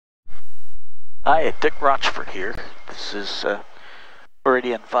Hi, Dick Rochfort here. This is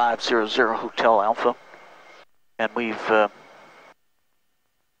Meridian 500 Hotel Alpha, and we've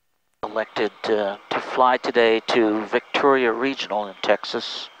elected to fly today to Victoria Regional in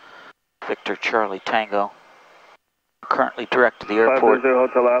Texas. Victor Charlie Tango. Currently direct to the airport. 500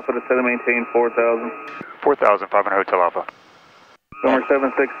 Hotel Alpha, descend and maintain 4,000. 4,500 Hotel Alpha. Number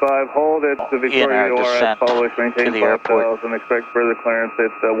 765, hold at the Victoria ORS, follow which maintain 5,000, expect further clearance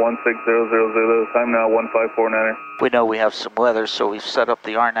at 16000, time now 1549er. We know we have some weather, so we've set up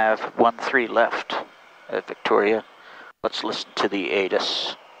the RNAV 13 left at Victoria. Let's listen to the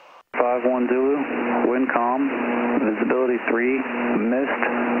ATIS. 51 Zulu, wind calm, visibility 3, mist,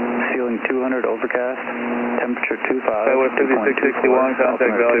 ceiling 200, overcast, temperature 25. Skywest 5661,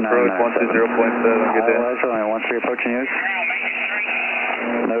 contact valley approach 120.7, good day. Runway 13 approaching you.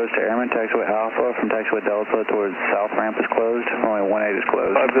 Notice to airman, taxiway Alpha from taxiway Delta towards south ramp is closed, runway 18 is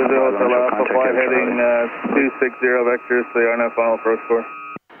closed. 500 Hotel Alpha, flight heading 260 vectors to the RNAV final approach course.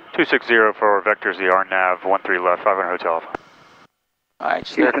 260 for vectors, the RNAV 13 left, 500 Hotel Alpha. Alright,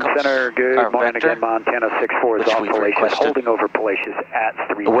 so there comes Center, good our morning vector, again, Montana 64 is off Palacious, holding over Palacious at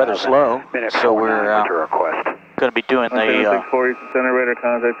 3,000. The weather's low, so we're going to be doing the center radar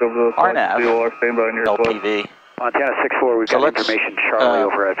contact over the RNAV stand by on your LPV. Montana 64, we've got information Charlie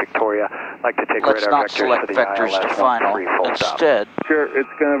over at Victoria. Like to take let's radar not vectors select for the vectors ILS to final. Instead, sure,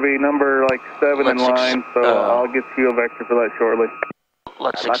 it's going to be number 7 in line, so I'll get you a vector for that shortly.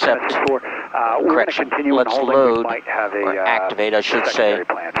 Let's accept correction. Let's load, or activate, I should say,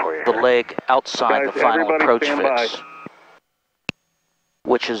 the leg outside the final approach fix,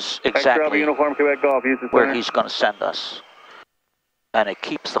 which is exactly where he's going to send us. And it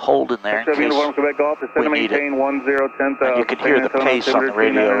keeps the hold in there in case we need it. And you can hear the pace on the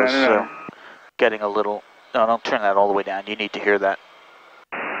radios getting a little... No, don't turn that all the way down. You need to hear that.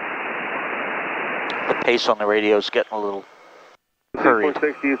 The pace on the radio is getting a little hurried.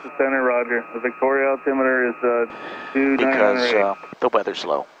 460 is the center, roger. The Victoria altimeter is 2908. Because the weather's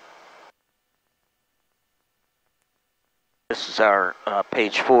low. This is our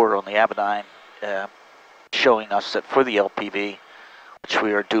page 4 on the Abaddon, showing us that for the LPV, which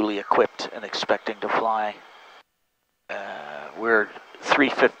we are duly equipped and expecting to fly, we're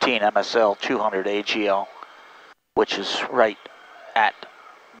 315 MSL 200 AGL, which is right at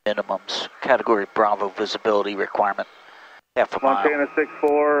minimums, category Bravo visibility requirement, half a mile. Montana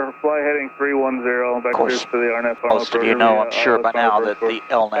 64, fly heading 310, back to the RNAV. Most of you know, I'm sure by now, that the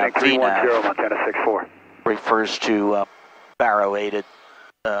LNAV VNAV Montana 64 refers to baro-aided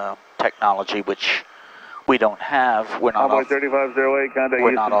technology, which we don't have. We're not,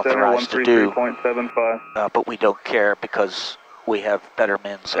 we're not authorized to do, but we don't care because we have better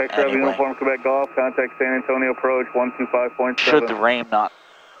means anyway. Uniform Quebec Golf, contact San Antonio approach 125.7. Should the rain not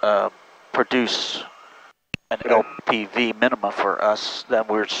produce an LPV minima for us, then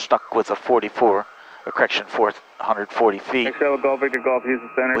we're stuck with a 440 feet,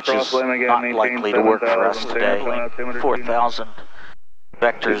 which is not likely to work for us today. 4,000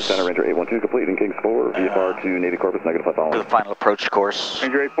 vectors Center Ranger 812 complete in Kings 4, VFR to Navy Corpus, negative 5 to the final approach course.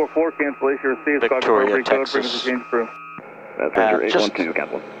 Ranger 844, cancellation received. Victoria, Texas. That's Ranger 812,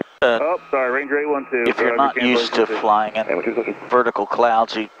 cancel. Oh, sorry, Ranger 812. If you're not used to flying in vertical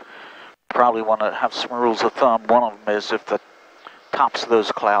clouds, you probably want to have some rules of thumb. One of them is if the tops of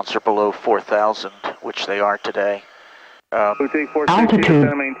those clouds are below 4,000, which they are today, altitude,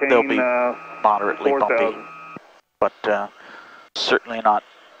 they'll be moderately bumpy, but certainly not,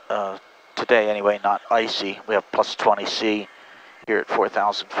 today anyway, not icy. We have plus 20 C here at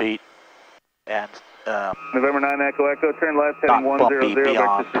 4,000 feet, and November 9 Echo Echo, turn left heading 100,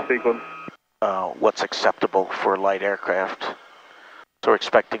 beyond what's acceptable for light aircraft. So we're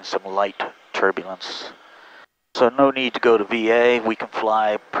expecting some light turbulence. So no need to go to VA. We can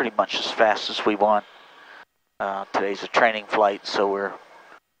fly pretty much as fast as we want. Today's a training flight, so we're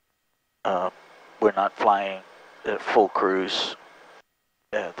not flying at full cruise.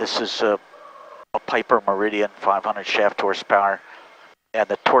 This is a Piper Meridian 500 shaft horsepower, and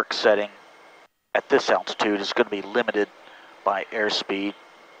the torque setting at this altitude is going to be limited by airspeed.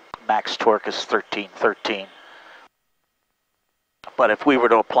 Max torque is 1313. But if we were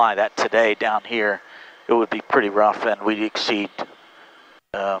to apply that today down here, it would be pretty rough, and we'd exceed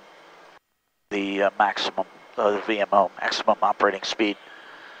the maximum, the VMO, maximum operating speed.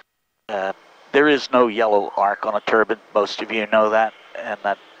 There is no yellow arc on a turbine. Most of you know that, and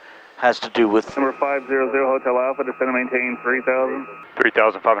that has to do with... Number 500 Hotel Alpha, descend and maintain 3,000.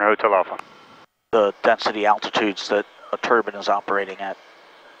 3,500 Hotel Alpha. The density altitudes that a turbine is operating at,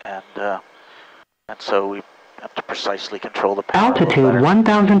 and so we have to precisely control the power. Altitude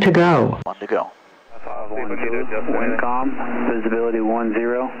 1,000 to go. 1 to go. 512, wind calm, visibility 10.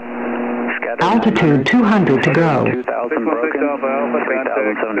 Scatter Altitude 200 to go. 2,000 broken,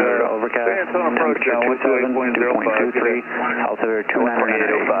 3,700 overcast, temperature 2.23, altitude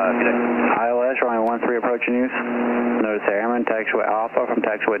 298.05. ILS runway 13 approaching use. Notice airman taxiway Alpha from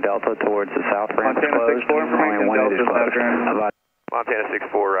taxiway Delta towards the south ramp is closed. Runway 180 is closed. Montana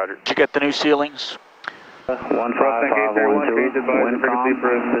 64, roger. Did you get the new ceilings? 15512, wind calm,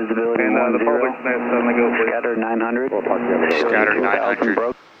 visibility 10. Scattered 900. Scattered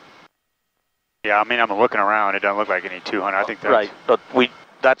 900. Yeah, I mean, I'm looking around. It doesn't look like any 200. I think that's right, but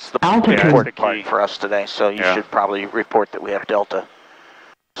that's the Altitude. important part for us today, so you should probably report that we have Delta,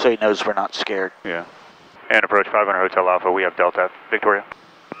 so he knows we're not scared. Yeah. And approach 500 Hotel Alpha. We have Delta. Victoria.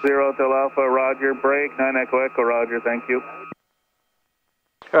 0 Hotel Alpha, roger, break, 9 Echo Echo, roger, thank you.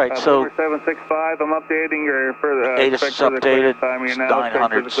 All right, so 765, I'm updating your further, ATIS is updated, time. it's You're now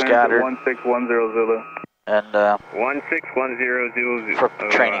 900 scattered. 16100 Zulu. And 16100. from a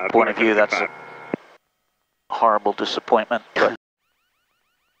training point of view, that's a horrible disappointment. But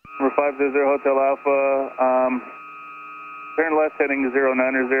Number 500 Hotel Alpha, turn left heading to 090,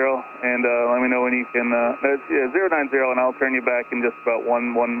 and let me know when you can, 090, and I'll turn you back in just about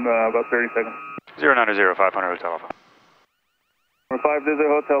about 30 seconds. 090 500 Hotel Alpha. Number 500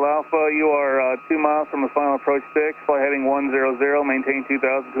 Hotel Alpha, you are 2 miles from the final approach 6, fly heading 100, maintain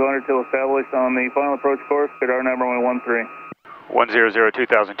 2,200 till established on the final approach course, cleared RNAV runway 13. 100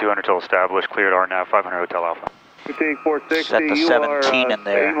 2,200 till established, cleared RNAV 500 Hotel Alpha. Fatigue 460, set the 17 in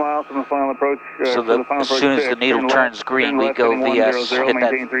there. 8 miles from the final approach. So that as soon as the needle turns green, we go VS, hit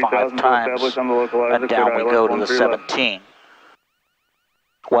that 5 times, and down we go to the 17.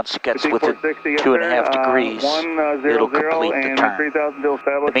 Once it gets within 2.5 degrees, it'll complete the turn.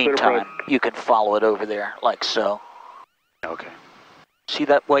 In the meantime, you can follow it over there, like so. Okay. See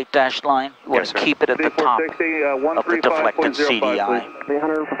that white dashed line? You want to keep it at the top of the deflected CDI.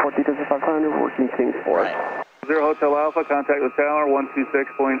 300 for 42,500, working King 4. Right. 0 Hotel Alpha, contact the tower,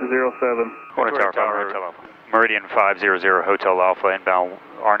 126.07. Hotel Alpha. Meridian 500 Hotel Alpha, inbound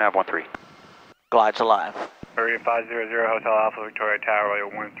RNAV 13. Glides alive. Meridian 500 Hotel Alpha, Victoria Tower,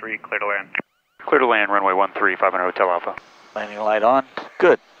 runway 13, clear to land. Clear to land, runway 13, 500 Hotel Alpha. Landing light on.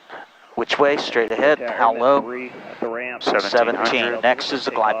 Good. Which way? Straight ahead. How low? 17. Next is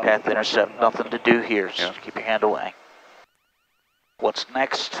the glide path intercept. Nothing to do here. Just keep your hand away. What's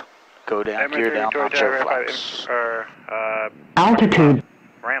next? Go down, gear down, Nacho flaps. Altitude.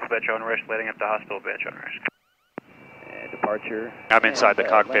 Ramp bitch on risk, leading up to hospital bitch on risk. Departure. I'm inside the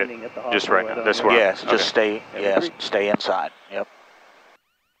cockpit, just right now. This way. Yes, just stay. Yes, stay inside. Yep.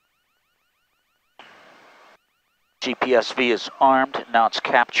 GPSV is armed. Now it's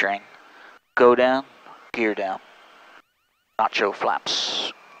capturing. Go down, gear down. Nacho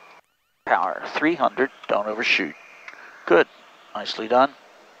flaps. Power 300. Don't overshoot. Good. Nicely done.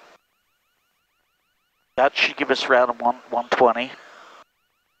 That should give us route 120.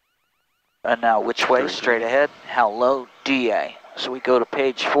 And now which way? Straight ahead. How low? DA. So we go to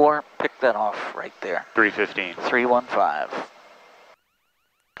page 4. Pick that off right there. 315. 315.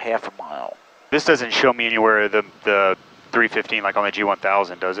 Half a mile. This doesn't show me anywhere the 315 like on the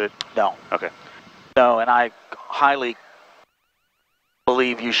G1000, does it? No. Okay. No, and I highly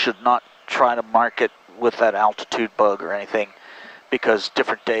believe you should not try to mark it with that altitude bug or anything, because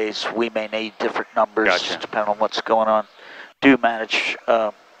different days we may need different numbers depending on what's going on. Do manage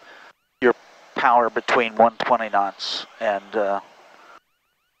your power between 120 knots and,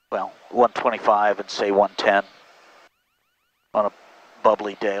 well, 125 and say 110 on a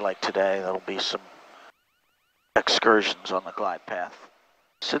bubbly day like today. That'll be some excursions on the glide path.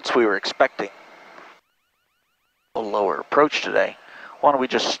 Since we were expecting a lower approach today, why don't we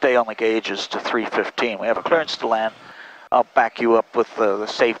just stay on the gauges to 315? We have a clearance to land. I'll back you up with the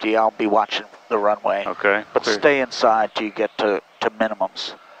safety. I'll be watching the runway. Okay. But stay inside till you get to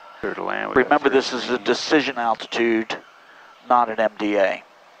minimums. Clear to land. Remember, this is a decision altitude, not an MDA,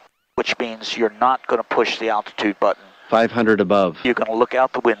 which means you're not going to push the altitude button. 500 above. You're going to look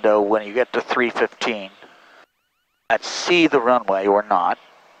out the window when you get to 315 and see the runway or not.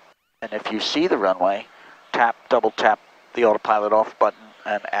 And if you see the runway, double tap the autopilot off button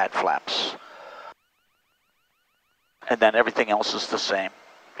and add flaps. And then everything else is the same.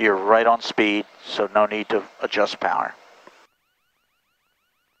 You're right on speed, so no need to adjust power.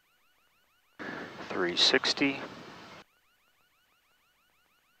 360.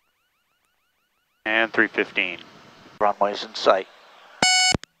 And 315. Runway's in sight.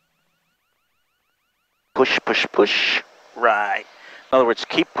 Push, push, push. Right. In other words,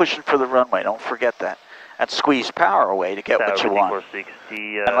 keep pushing for the runway. Don't forget that. and squeeze power away to get what you want.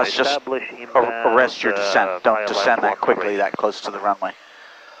 And let's just arrest your descent. Don't descend that quickly, that close to the runway.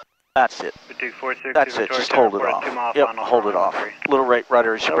 That's it. That's it. Just hold it off. Yep, hold it off. Little right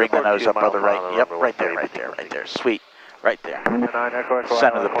rudder as you bring the nose up, other right. Yep, right there, right there, right there. Sweet. Right there.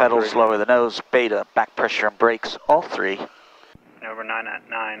 Center the pedals, lower the nose, beta, back pressure and brakes, all three. Over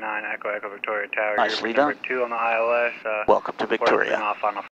 999 Echo Victoria Tower. Nicely done. Number 2 on the ILS. Welcome to Victoria. Off on a